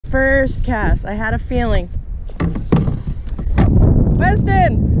First cast. I had a feeling.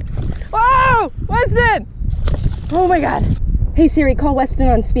 Westin! Whoa! Westin! Oh my god. Hey Siri, call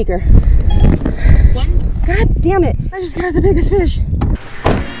Westin on speaker. One. God damn it. I just got the biggest fish.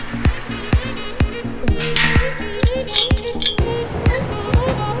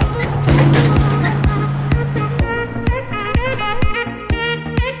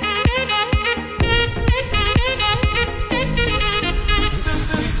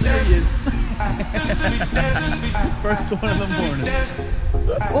 First one in the morning.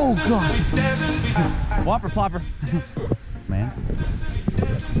 Oh god. Whopper plopper. Man.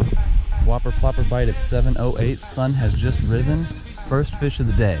 Whopper plopper bite at 7:08. Sun has just risen. First fish of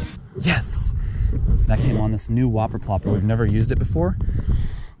the day. Yes. That came on this new whopper plopper. We've never used it before.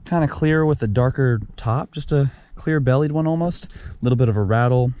 Kind of clear with a darker top, just a clear bellied one almost. A little bit of a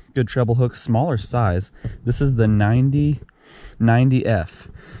rattle, good treble hook, smaller size. This is the 90F.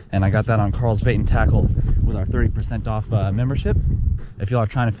 And I got that on Karl's Bait and Tackle with our 30% off membership. If y'all are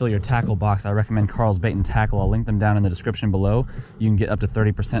trying to fill your tackle box, I recommend Karl's Bait and Tackle. I'll link them down in the description below. You can get up to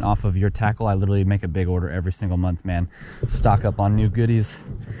 30% off of your tackle. I literally make a big order every single month, man. Stock up on new goodies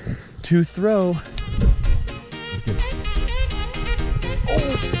to throw. Let's get it. Oh,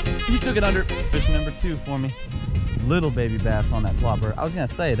 he took it under. Fish number 2 for me. Little baby bass on that plopper. I was gonna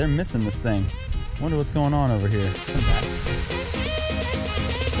say, they're missing this thing. Wonder what's going on over here. Come back.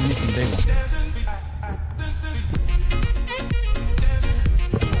 Need some big ones.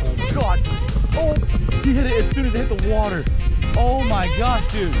 Oh god! Oh! He hit it as soon as it hit the water. Oh my gosh,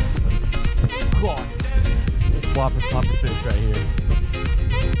 dude! God! Whopper plopper fish right here.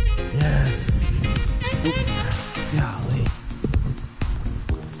 Yes! Oop. Golly!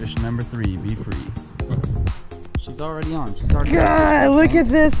 Fish number 3. Be free. She's already on. She's already. God, look at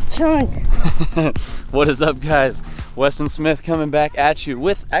this chunk. What is up, guys? Westin Smith coming back at you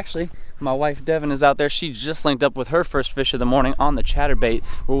with, actually, my wife Devin is out there. She just linked up with her first fish of the morning on the chatterbait.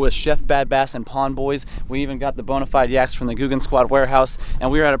 We're with Chef Bad Bass and Pond Boys. We even got the Bonafide Yaks from the Guggen Squad warehouse, and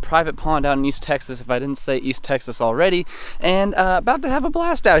we were at a private pond out in East Texas, if I didn't say East Texas already, and about to have a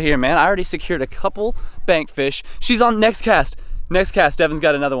blast out here, man. I already secured a couple bank fish. She's on next cast. Next cast, Devin's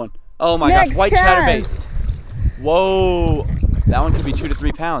got another one. Oh my gosh, white chatterbait. Whoa, that one could be 2 to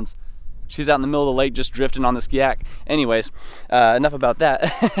 3 pounds. She's out in the middle of the lake just drifting on this kayak. Anyways, enough about that.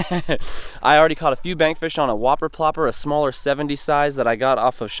 I already caught a few bankfish on a whopper plopper, a smaller 70 size that I got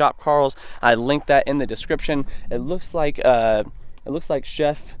off of Shop Karl's. I linked that in the description. It looks like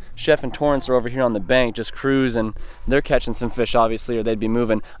Chef and Torrance are over here on the bank just cruising. They're catching some fish, obviously, or they'd be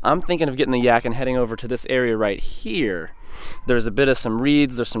moving. I'm thinking of getting the yak and heading over to this area right here. There's a bit of some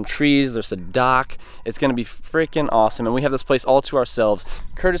reeds, there's some trees, there's a dock. It's gonna be freaking awesome, and we have this place all to ourselves,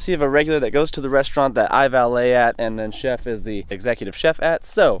 courtesy of a regular that goes to the restaurant that I valet at, and then Chef is the executive chef at.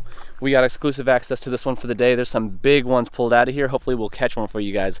 So we got exclusive access to this one for the day. There's some big ones pulled out of here. Hopefully we'll catch one for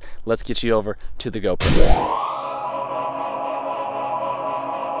you guys. Let's get you over to the GoPro.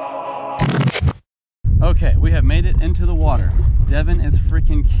 Okay, we have made it into the water. Devin is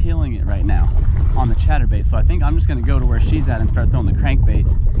freaking killing it right now on the chatterbait, so I think I'm just gonna go to where she's at and start throwing the crankbait,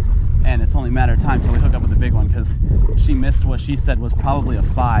 and it's only a matter of time till we hook up with the big one, because she missed what she said was probably a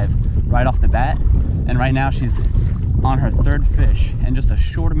 5 right off the bat, and right now she's on her 3rd fish in just a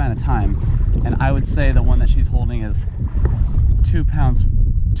short amount of time, and I would say the one that she's holding is 2 pounds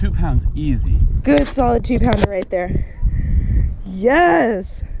easy. Good solid 2-pounder right there.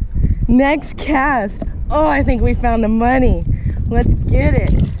 Yes! Next cast. Oh, I think we found the money. Let's get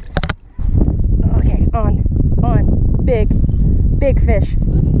it. Okay, on. Big fish.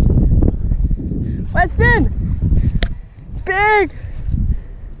 Westin! It's big!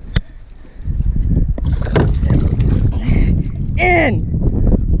 In!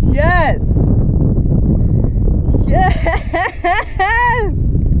 Yes! Yes!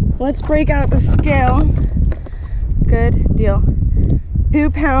 Let's break out the scale. Good deal.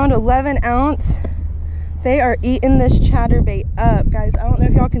 2 pound, 11 ounce. They are eating this chatterbait up, guys. I don't know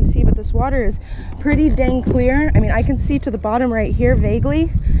if y'all can see, but this water is pretty dang clear. I mean, I can see to the bottom right here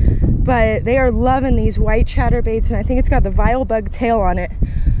vaguely, but they are loving these white chatterbaits, and I think it's got the vile bug tail on it.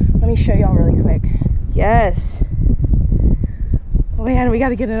 Let me show y'all really quick. Yes. Oh man, we got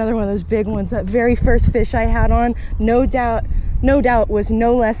to get another one of those big ones. That very first fish I had on, no doubt was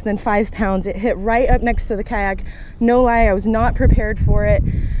no less than 5 pounds. It hit right up next to the kayak. No lie, I was not prepared for it.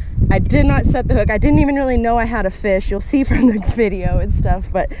 I did not set the hook. I didn't even really know I had a fish. You'll see from the video and stuff.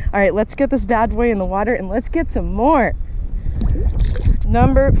 But all right, let's get this bad boy in the water and let's get some more.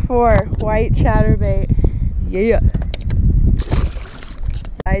 Number 4, white chatterbait. Yeah.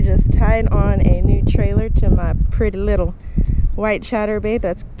 I just tied on a new trailer to my pretty little white chatterbait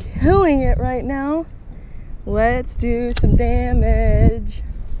that's killing it right now. Let's do some damage.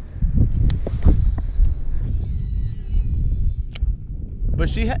 But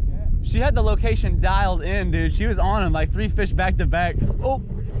she had the location dialed in, dude. She was on him like 3 fish back to back. Oh,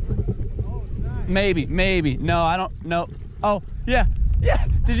 maybe. No, I don't know. Oh, yeah.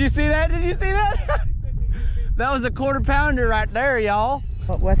 Did you see that? That was a 1/4 pounder right there, y'all.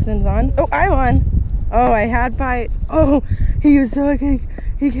 Oh, Westin's on. Oh, I'm on. Oh, I had bites. Oh, he was talking.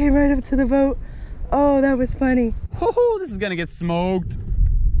 He came right up to the boat. Oh, that was funny. Woohoo, this is gonna get smoked.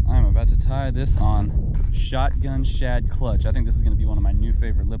 I'm about to tie this on shotgun shad clutch. I think this is gonna be one of my new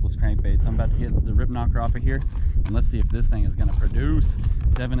favorite lipless crankbaits. I'm about to get the rip knocker off of here, and let's see if this thing is gonna produce.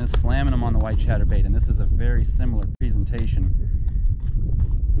 Devin is slamming them on the white chatterbait, and this is a very similar presentation.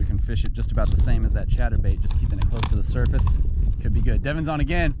 We can fish it just about the same as that chatterbait, just keeping it close to the surface. Could be good. Devin's on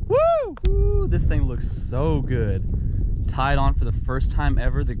again. Woo! Woo! This thing looks so good. Tied on for the first time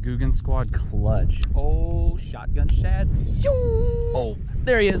ever, the Guggen Squad clutch. Oh, shotgun shad. Oh,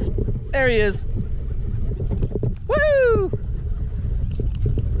 there he is. Woo!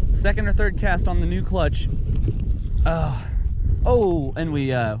 Second or third cast on the new clutch. Oh, and we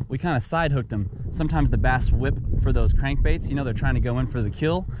kind of side hooked him. Sometimes the bass whip for those crankbaits, you know, they're trying to go in for the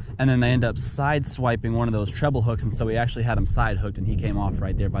kill, and then they end up side swiping one of those treble hooks, and so we actually had him side hooked, and he came off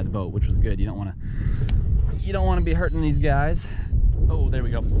right there by the boat, which was good. You don't want to be hurting these guys. Oh, there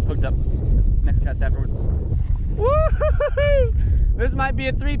we go, hooked up. Next cast afterwards. Woo-hoo-hoo-hoo! This might be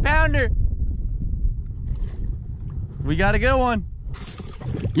a 3-pounder. We got a good one.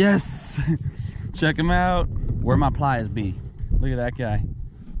 Yes. Check him out. Where my pliers be? Look at that guy.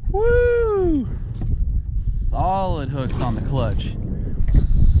 Woo! Solid hooks on the clutch.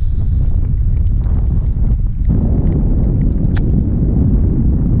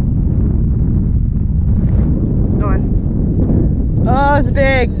 Go on. Oh, it's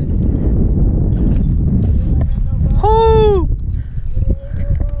big. Oh!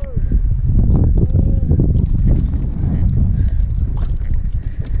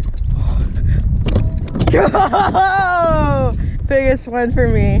 Go! Biggest one for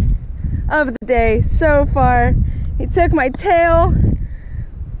me of the day so far. He took my tail.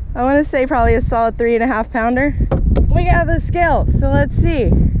 I want to say probably a solid 3.5 pounder. We got the scale, so let's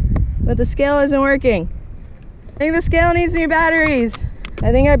see. But the scale isn't working. I think the scale needs new batteries.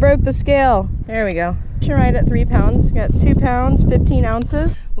 I think I broke the scale. There we go. Right at 3 pounds. We got 2 pounds, 15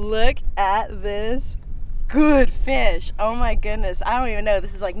 ounces. Look at this good fish. Oh my goodness. I don't even know.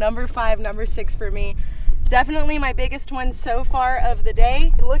 This is like number 5, number 6 for me. Definitely my biggest one so far of the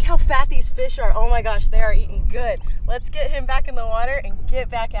day. Look how fat these fish are. Oh my gosh, they are eating good. Let's get him back in the water and get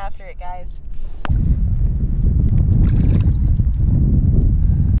back after it, guys.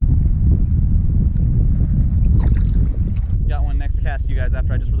 Got one next cast, you guys,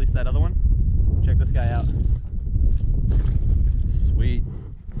 after I just released that other one. Check this guy out. Sweet.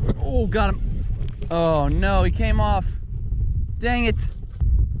 Oh, got him. Oh no, he came off. Dang it.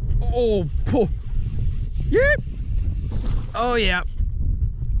 Oh, pull. Yep. Oh yeah.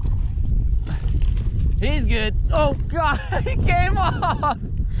 He's good. Oh God, he came off.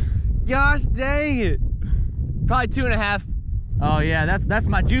 Gosh dang it. Probably 2.5. Oh yeah, that's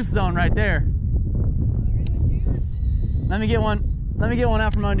my juice zone right there. Let me get one. Let me get one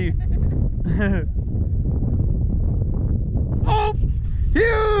out from under you. Oh,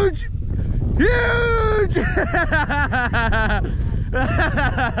 huge, huge.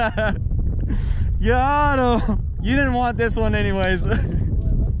 Got him. You didn't want this one anyways.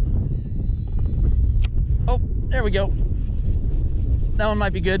 Oh, there we go. That one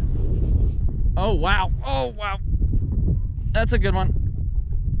might be good. Oh, wow. Oh, wow. That's a good one.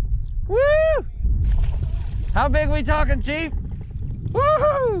 Woo! How big we talking, Chief?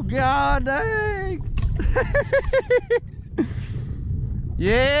 Woohoo! God dang.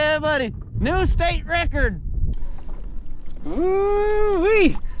 Yeah, buddy. New state record.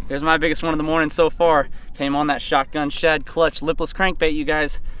 Woo-wee. There's my biggest one of the morning so far. Came on that shotgun shad clutch lipless crankbait, you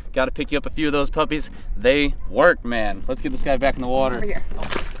guys. Got to pick you up a few of those puppies. They work, man. Let's get this guy back in the water. Over here.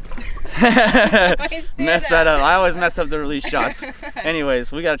 Mess that up. I always mess up the release shots.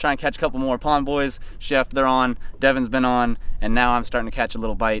 Anyways, we got to try and catch a couple more. Pond boys, Chef, they're on. Devin's been on. And now I'm starting to catch a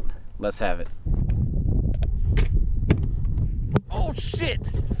little bite. Let's have it. Oh,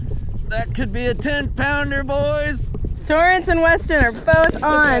 shit. That could be a 10-pounder, boys. Torrance and Westin are both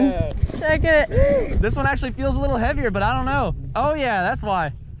on. Check it. This one actually feels a little heavier, but I don't know. Oh yeah, that's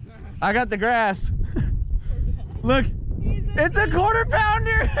why. I got the grass. Look, it's a 1/4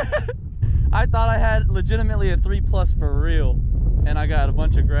 pounder. I thought I had legitimately a 3+ for real, and I got a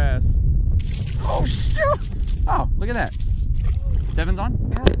bunch of grass. Oh shoot! Oh, look at that. Devin's on?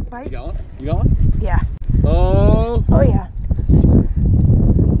 Yeah, bite. You got one? You got one? Yeah. Oh! Oh yeah.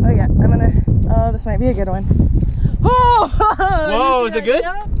 Oh yeah, oh, this might be a good one. Oh! Whoa, is it good?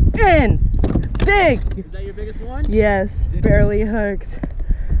 In! Big! Is that your biggest one? Yes, barely hooked.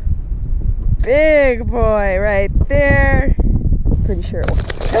 Big boy right there. Pretty sure it will.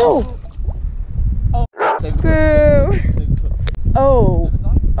 Oh! Oh! Boo! Oh!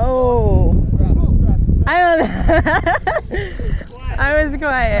 Oh! I don't know. I was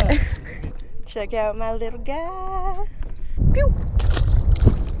quiet. Check out my little guy. Pew!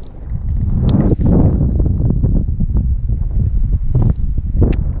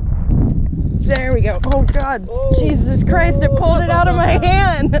 There we go. Oh God. Oh, Jesus Christ, it pulled it out of my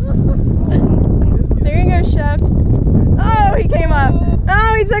hand. There you go, Chef. Oh, he came up.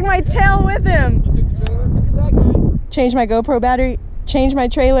 Oh, he took my tail with him. Change my GoPro battery, change my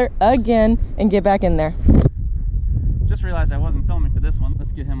trailer again, and get back in there. Just realized I wasn't filming for this one.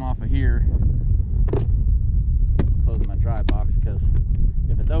 Let's get him off of here. Close my dry box, because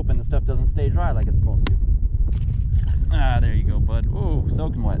if it's open, the stuff doesn't stay dry like it's supposed to. Ah, there you go, bud. Ooh,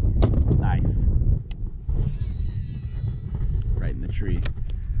 soaking wet. Nice. Right in the tree.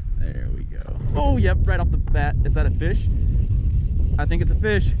 There we go. Oh, yep, right off the bat. Is that a fish? I think it's a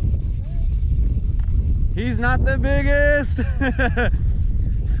fish. He's not the biggest.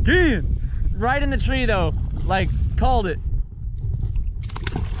 Skiing. Right in the tree, though. Like, called it.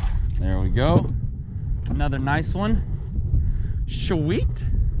 There we go. Another nice one. Sweet.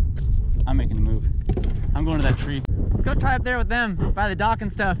 I'm making a move. I'm going to that tree. Let's go try up there with them by the dock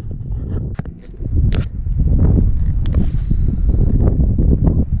and stuff.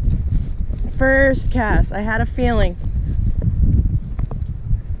 First cast, I had a feeling.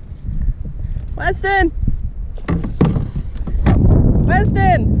 Westin!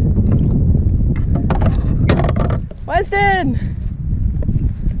 Westin! Westin!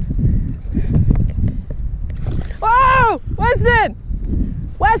 Whoa! Westin!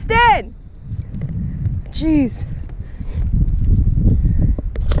 Westin! Jeez.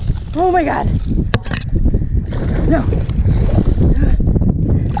 Oh my God. No.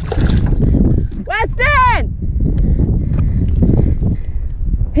 Westin!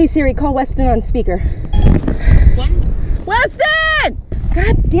 Hey Siri, call Westin on speaker. Westin!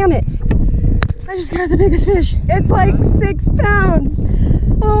 God damn it. I just got the biggest fish. It's like 6 pounds.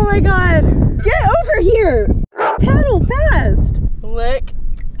 Oh my God. Get over here. Paddle fast. Look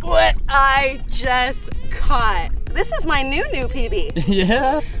what I just caught. This is my new PB.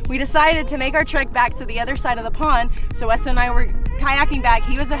 Yeah? We decided to make our trek back to the other side of the pond. So Weston and I were kayaking back.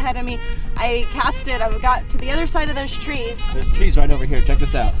 He was ahead of me. I cast it. I got to the other side of those trees. There's trees right over here. Check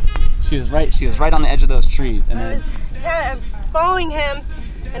this out. She was right on the edge of those trees. And I was following him,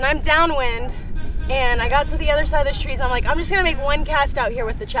 and I'm downwind. And I got to the other side of those trees. I'm like, I'm just gonna make one cast out here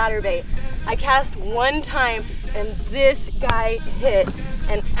with the chatterbait. I cast one time, and this guy hit.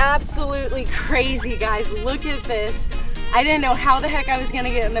 And absolutely crazy, guys. Look at this. I didn't know how the heck I was gonna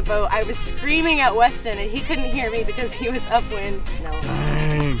get in the boat. I was screaming at Weston, and he couldn't hear me because he was upwind. No.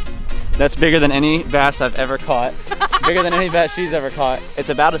 Dang. That's bigger than any bass I've ever caught. Bigger than any bass she's ever caught. It's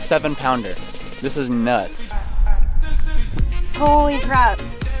about a 7-pounder. This is nuts. Holy crap.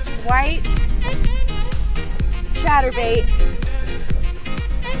 White chatterbait.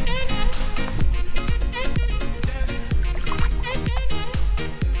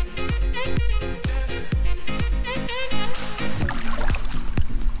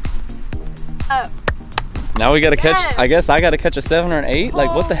 Now we gotta catch, I guess I gotta catch a 7 or an 8?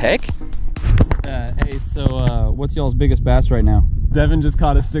 Like, what the heck? Hey, so what's y'all's biggest bass right now? Devin just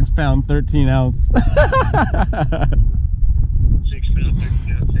caught a 6-pound, 13-ounce. 6 pound,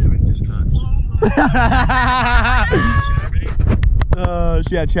 13 ounce Devin just caught.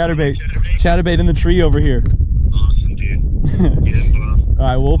 Yeah, chatterbait. Chatterbait in the tree over here. Awesome, dude. Yeah, well. All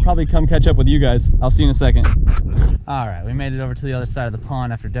right, we'll probably come catch up with you guys. I'll see you in a second. All right, we made it over to the other side of the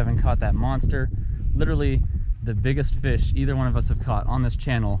pond after Devin caught that monster. Literally the biggest fish either one of us have caught on this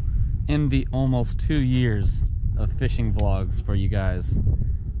channel in the almost 2 years of fishing vlogs for you guys.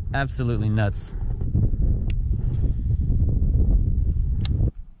 Absolutely nuts.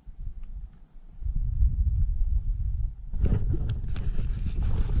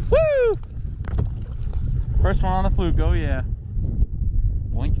 Woo! First one on the fluke, oh yeah.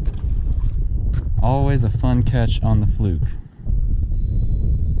 Boink. Always a fun catch on the fluke.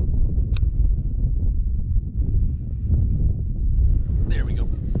 There we go.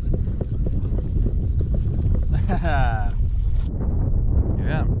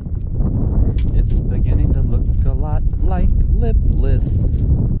 Yeah. It's beginning to look a lot like lipless.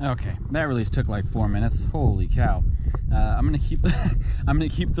 Okay, that release took like 4 minutes. Holy cow. I'm gonna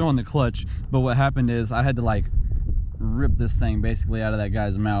keep throwing the clutch, but what happened is I had to like rip this thing basically out of that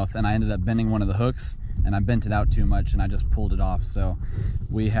guy's mouth, and I ended up bending one of the hooks, and I bent it out too much and I just pulled it off. So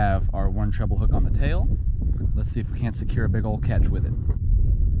we have our one treble hook on the tail. Let's see if we can't secure a big old catch with it.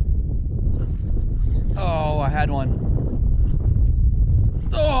 Oh, I had one.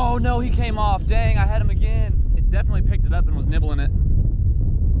 Oh no, he came off. Dang, I had him again. It definitely picked it up and was nibbling it.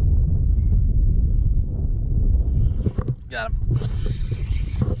 Got him.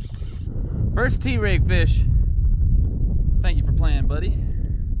 First T-rig fish. Thank you for playing, buddy.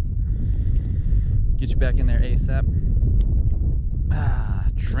 Get you back in there ASAP. Ah,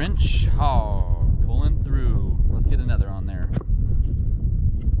 trench hog pulling through. Let's get another on there.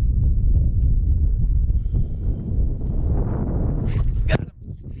 Got him.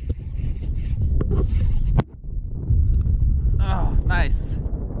 Oh, nice.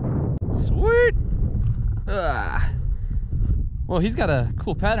 Sweet. Ah. Well, he's got a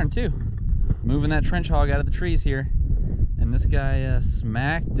cool pattern too. Moving that trench hog out of the trees here. And this guy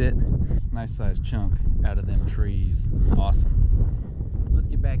smacked it. Nice sized chunk out of them trees. Awesome. Let's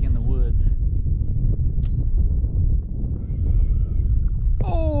get back in the woods.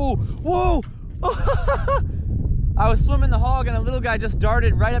 Oh, whoa! I was swimming the hog and a little guy just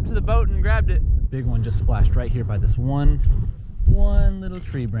darted right up to the boat and grabbed it. Big one just splashed right here by this one little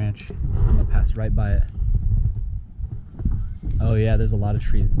tree branch. I'm gonna pass right by it. Oh yeah, there's a lot of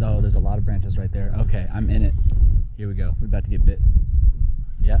trees. Oh, there's a lot of branches right there. Okay, I'm in it. Here we go. We're about to get bit.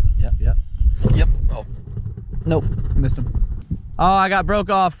 Yep. Oh, nope, missed him. Oh, I got broke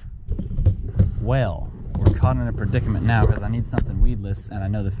off. Well, we're caught in a predicament now because I need something weedless and I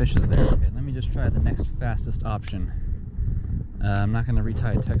know the fish is there. Okay, let me just try the next fastest option. I'm not going to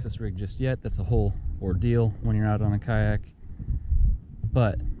retie a Texas rig just yet. That's a whole ordeal when you're out on a kayak.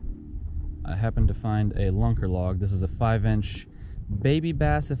 But I happened to find a lunker log. This is a 5-inch baby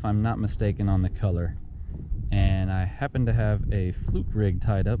bass, if I'm not mistaken on the color. And I happen to have a fluke rig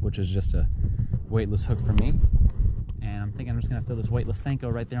tied up, which is just a weightless hook for me. And I'm thinking I'm just gonna throw this weightless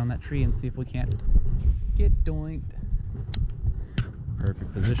Senko right there on that tree and see if we can't get doinked.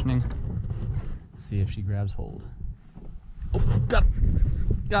 Perfect positioning. See if she grabs hold. Oh, got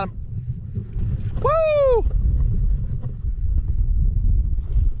him! Got him! Woo!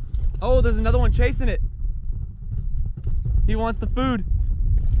 Oh, there's another one chasing it. He wants the food.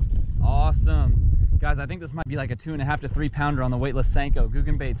 Awesome. Guys, I think this might be like a 2.5 to 3 pounder on the weightless Senko.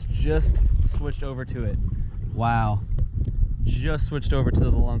 Guggenbait's just switched over to it. Wow. Just switched over to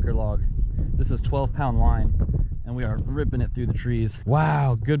the lunker log. This is 12-pound line, and we are ripping it through the trees.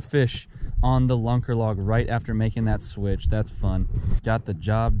 Wow, good fish on the lunker log right after making that switch. That's fun. Got the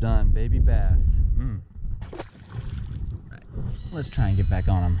job done, baby bass. Right. Let's try and get back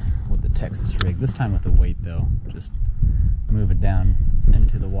on him with the Texas rig. This time with the weight though. Just move it down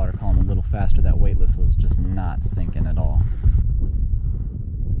into the water column a little faster. That weightless was just not sinking at all.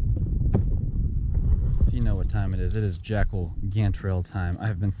 So you know what time it is. It is jackal gantarelle time. I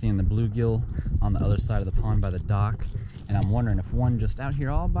have been seeing the bluegill on the other side of the pond by the dock, and I'm wondering if one just out here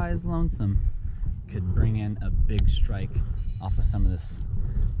all by his lonesome could bring in a big strike off of some of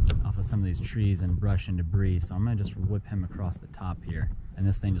these trees and brush and debris. So I'm gonna just whip him across the top here, and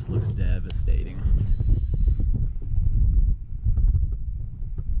this thing just looks devastating.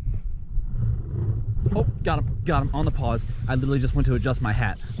 Oh, got him on the pause. I literally just went to adjust my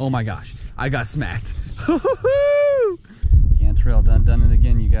hat. Oh my gosh, I got smacked. Gantarelle done it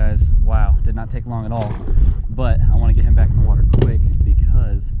again, you guys. Wow, did not take long at all. But I want to get him back in the water quick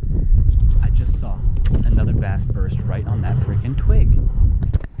because I just saw another bass burst right on that freaking twig.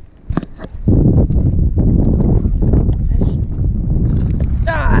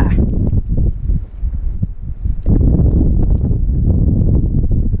 Ah!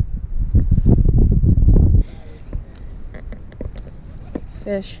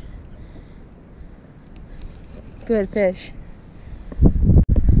 Fish. Good fish.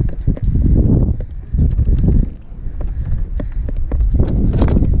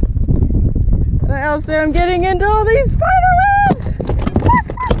 What else there? I'm getting into all these spider webs!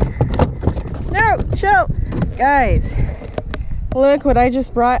 No, chill! Guys, look what I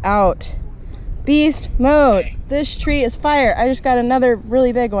just brought out. Beast mode. This tree is fire. I just got another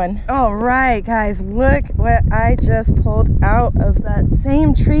really big one. All right, guys, look what I just pulled out of that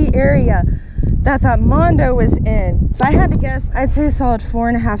same tree area that Mondo was in. If I had to guess, I'd say a solid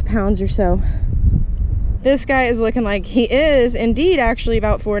 4.5 pounds or so. This guy is looking like he is indeed actually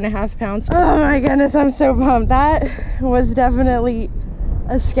about 4.5 pounds. Oh my goodness, I'm so pumped. That was definitely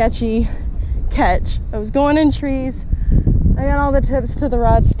a sketchy catch. I was going in trees, I got all the tips to the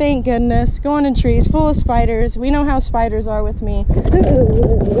rods, thank goodness. Going in trees full of spiders. We know how spiders are with me.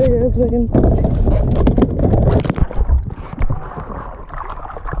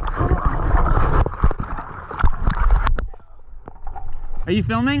 Are you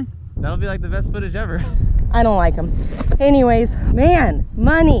filming? That'll be like the best footage ever. I don't like them. Anyways, man,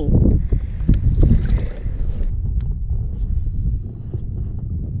 money.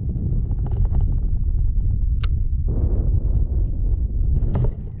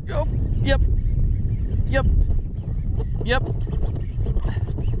 Go. Yep. Yep. Yep.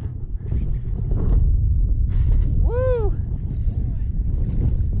 Woo.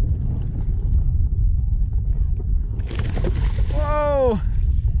 Whoa.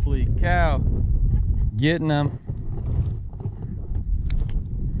 Holy cow. Getting them.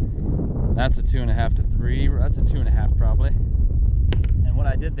 That's a 2.5 to 3. That's a 2.5 probably. And what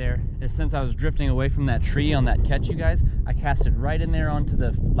I did there is, since I was drifting away from that tree on that catch, you guys, I cast it right in there onto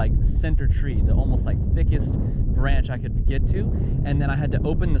the like center tree, the almost like thickest branch I could get to. And then I had to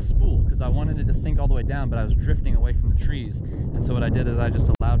open the spool because I wanted it to sink all the way down, but I was drifting away from the trees. And so what I did is I just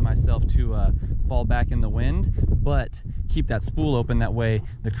allowed myself to fall back in the wind, but keep that spool open. That way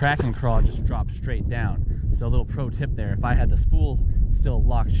the Kraken crawl just drops straight down. So a little pro tip there, if I had the spool still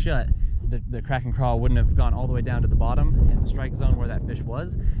locked shut, the Kraken crawl wouldn't have gone all the way down to the bottom in the strike zone where that fish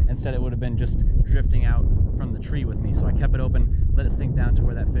was. Instead, it would have been just drifting out from the tree with me. So I kept it open, let it sink down to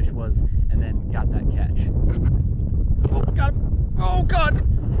where that fish was, and then got that catch. Oh, got him. Oh, God.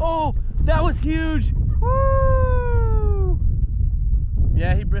 Oh, that was huge. Woo!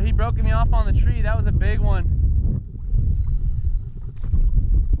 Yeah, he broke me off on the tree. That was a big one.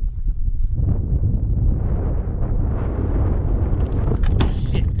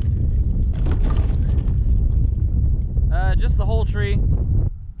 Just the whole tree.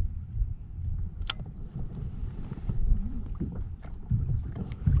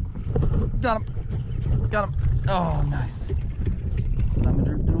 Got him. Got him. Oh, nice. I'm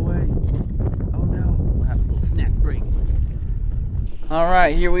drifting away. Oh no. We'll have a little snack break. All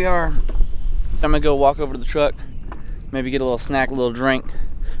right, here we are. I'm gonna go walk over to the truck, maybe get a little snack, a little drink,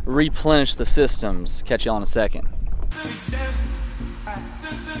 replenish the systems. Catch y'all in a second.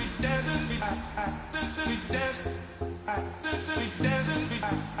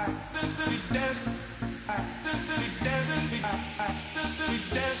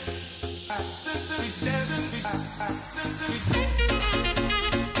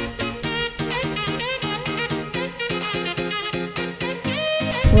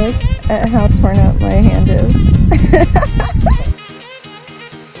 Look at how torn up my hand is.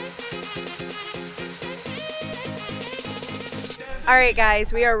 Alright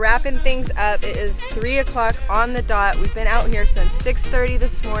guys, we are wrapping things up. It is 3 o'clock on the dot. We've been out here since 6:30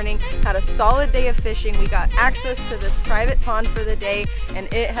 this morning, had a solid day of fishing. We got access to this private pond for the day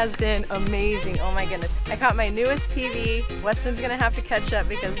and it has been amazing. Oh my goodness. I caught my newest PB. Weston's gonna have to catch up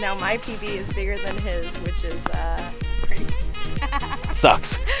because now my PB is bigger than his, which is pretty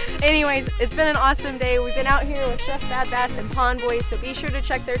Sucks. Anyways, it's been an awesome day. We've been out here with Chef Bad Bass and Pond Boys, so be sure to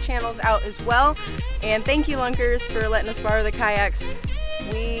check their channels out as well. And thank you, Lunkers, for letting us borrow the kayaks.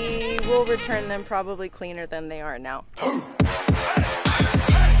 We will return them probably cleaner than they are now.